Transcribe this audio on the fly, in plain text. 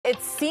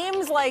It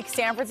seems like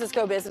San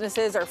Francisco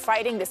businesses are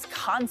fighting this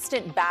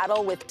constant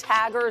battle with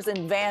taggers and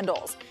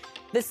vandals.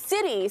 The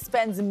city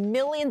spends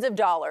millions of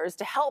dollars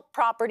to help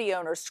property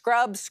owners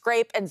scrub,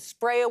 scrape, and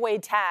spray away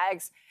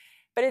tags.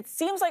 But it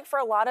seems like for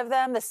a lot of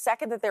them, the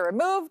second that they're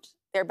removed,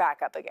 they're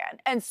back up again.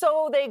 And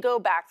so they go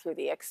back through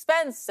the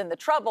expense and the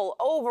trouble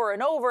over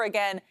and over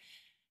again.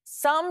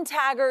 Some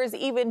taggers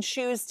even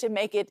choose to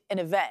make it an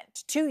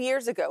event. 2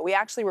 years ago, we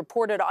actually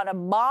reported on a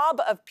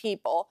mob of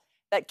people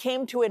that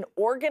came to an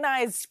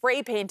organized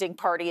spray painting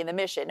party in the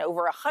Mission.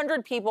 Over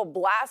 100 people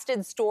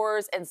blasted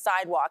stores and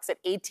sidewalks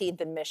at 18th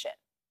and Mission.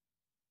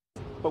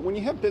 But when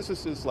you have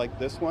businesses like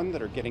this one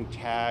that are getting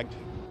tagged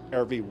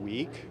every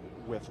week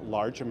with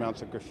large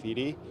amounts of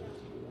graffiti,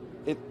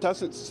 it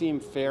doesn't seem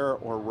fair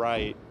or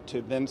right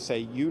to then say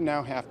you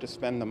now have to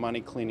spend the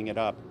money cleaning it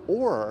up,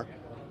 or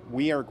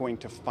we are going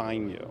to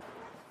fine you.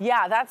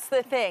 Yeah, that's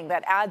the thing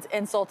that adds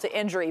insult to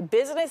injury.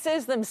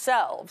 Businesses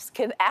themselves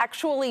can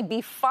actually be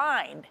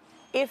fined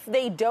if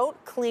they don't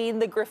clean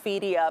the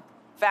graffiti up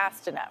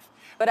fast enough.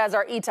 But as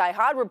our Itay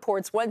Hod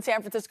reports, one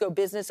San Francisco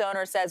business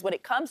owner says when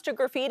it comes to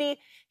graffiti,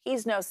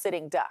 he's no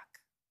sitting duck.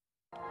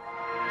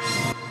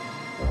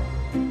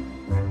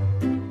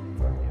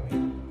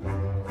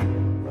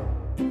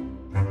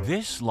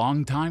 This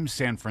longtime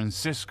San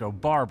Francisco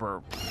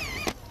barber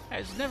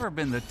has never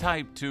been the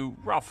type to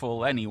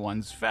ruffle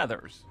anyone's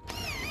feathers.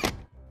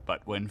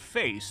 But when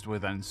faced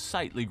with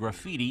unsightly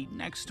graffiti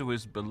next to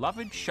his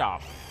beloved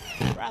shop,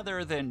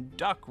 rather than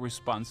duck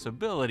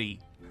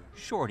responsibility,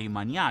 Shorty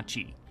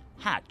Maniace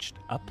hatched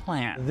a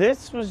plan.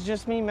 This was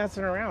just me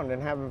messing around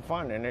and having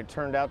fun, and it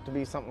turned out to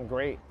be something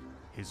great.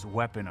 His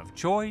weapon of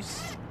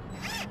choice?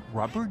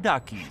 Rubber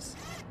duckies.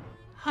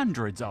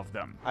 Hundreds of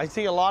them. I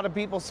see a lot of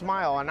people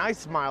smile, and I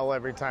smile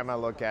every time I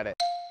look at it.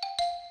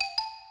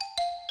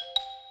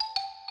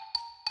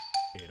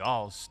 It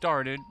all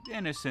started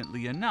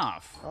innocently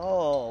enough.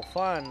 Oh,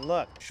 fun,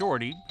 look.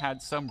 Shorty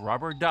had some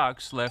rubber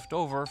ducks left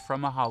over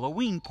from a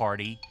Halloween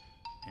party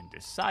and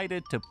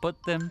decided to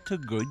put them to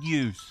good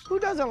use. Who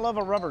doesn't love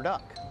a rubber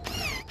duck?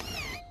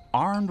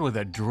 Armed with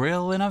a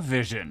drill and a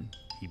vision,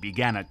 he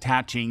began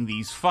attaching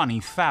these funny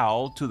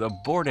fowl to the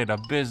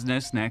boarded-up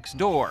business next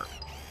door.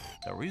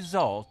 The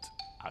result,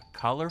 a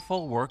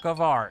colorful work of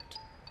art.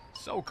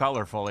 So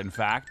colorful, in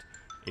fact,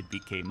 it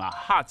became a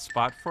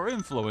hotspot for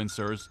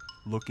influencers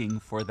looking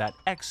for that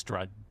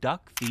extra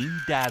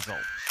duck-themed dazzle.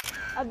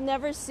 I've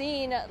never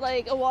seen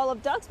like a wall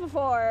of ducks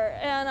before,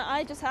 and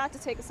I just had to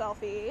take a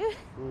selfie.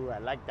 Ooh, I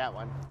like that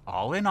one.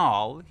 All in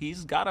all,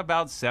 he's got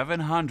about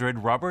 700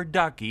 rubber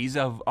duckies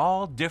of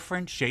all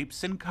different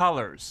shapes and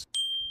colors.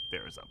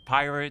 There's a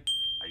pirate,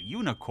 a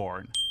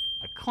unicorn,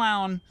 a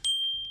clown,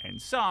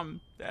 and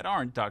some that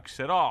aren't ducks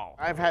at all.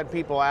 I've had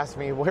people ask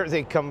me where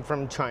they come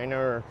from,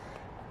 China,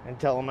 and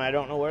tell them I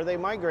don't know where they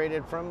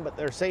migrated from, but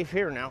they're safe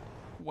here now.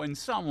 When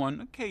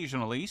someone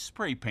occasionally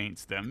spray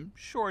paints them,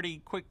 Shorty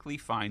quickly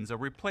finds a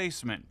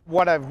replacement.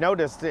 What I've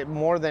noticed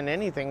more than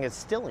anything is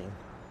stilling,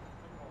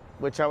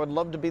 which I would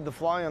love to be the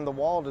fly on the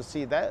wall to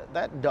see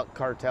that duck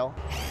cartel.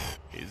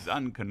 His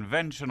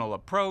unconventional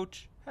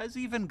approach has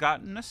even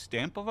gotten a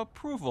stamp of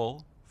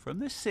approval from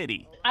the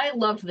city. I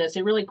loved this.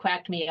 It really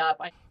cracked me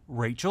up.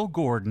 Rachel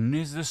Gordon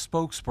is the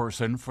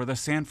spokesperson for the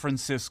San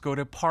Francisco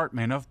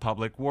Department of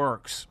Public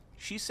Works.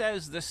 She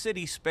says the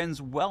city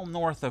spends well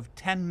north of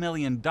 $10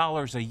 million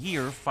a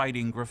year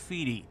fighting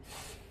graffiti.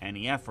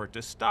 Any effort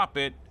to stop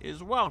it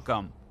is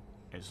welcome,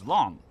 as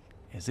long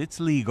as it's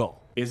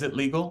legal. Is it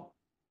legal?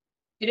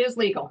 It is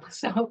legal.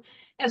 So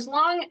as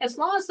long as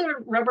the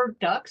rubber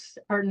ducks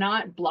are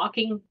not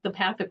blocking the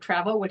path of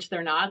travel, which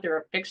they're not, they're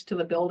affixed to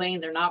the building,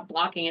 they're not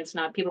blocking, it's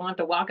not, people don't have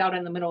to walk out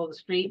in the middle of the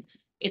street.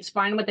 It's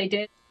fine what they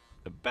did.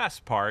 The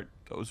best part,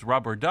 those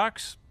rubber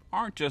ducks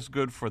aren't just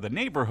good for the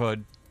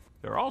neighborhood,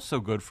 they're also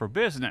good for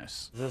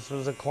business. This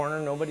was a corner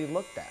nobody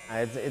looked at.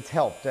 It's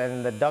helped,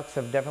 and the ducks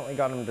have definitely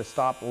got them to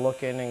stop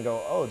looking and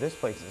go, oh, this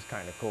place is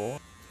kind of cool.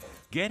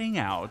 Getting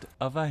out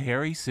of a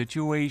hairy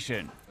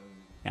situation,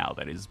 now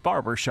that his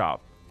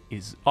barbershop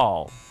is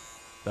all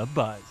the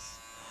buzz.